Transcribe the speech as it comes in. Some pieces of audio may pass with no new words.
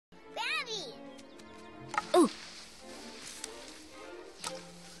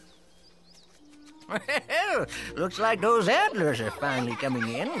Well, looks like those antlers are finally coming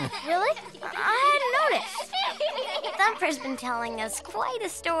in. Really? I hadn't noticed. Thumper's been telling us quite a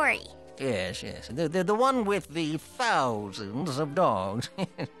story. Yes. The one with the thousands of dogs.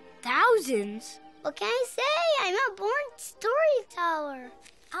 Thousands? What can I say? I'm a born storyteller.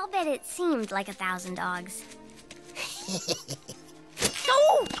 I'll bet it seemed like 1,000 dogs.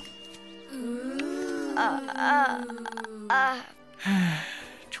 Oh!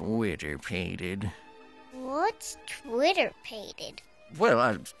 Twitter painted. What's Twitter painted?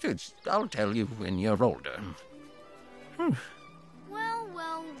 Well, I'll tell you when you're older.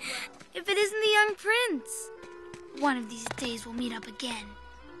 Well. If it isn't the young prince. One of these days we'll meet up again.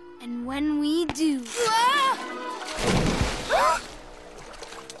 And when we do... Get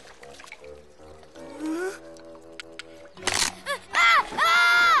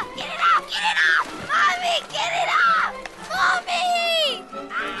it off! Get it off! Mommy, get it off! Mommy!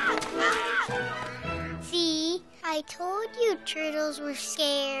 See, I told you turtles were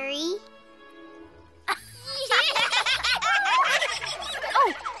scary.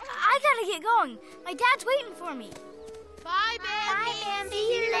 Oh, I gotta get going. My dad's waiting for me. Bye, Bambi. Bye, Bambi.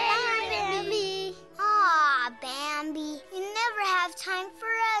 See you later, Bambi. Aw, Bambi. You never have time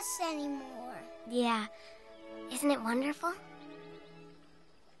for us anymore. Yeah. Isn't it wonderful?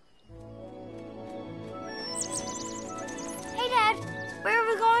 Hey, Dad. Where are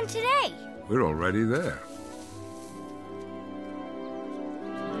we going today? We're already there.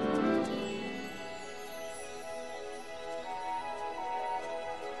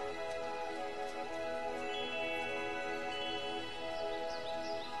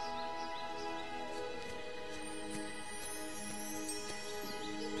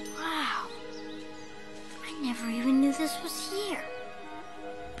 Wow. I never even knew this was here.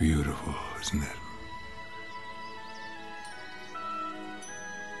 Beautiful, isn't it?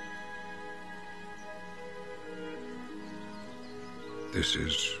 This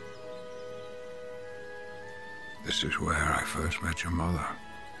is where I first met your mother.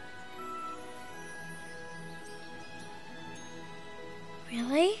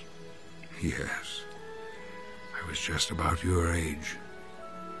 Really? Yes. I was just about your age.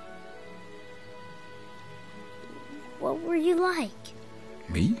 What were you like?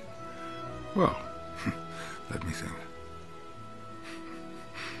 Me? Well, let me think.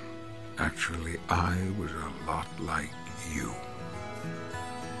 Actually, I was a lot like you.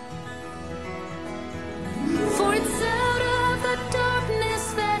 For it's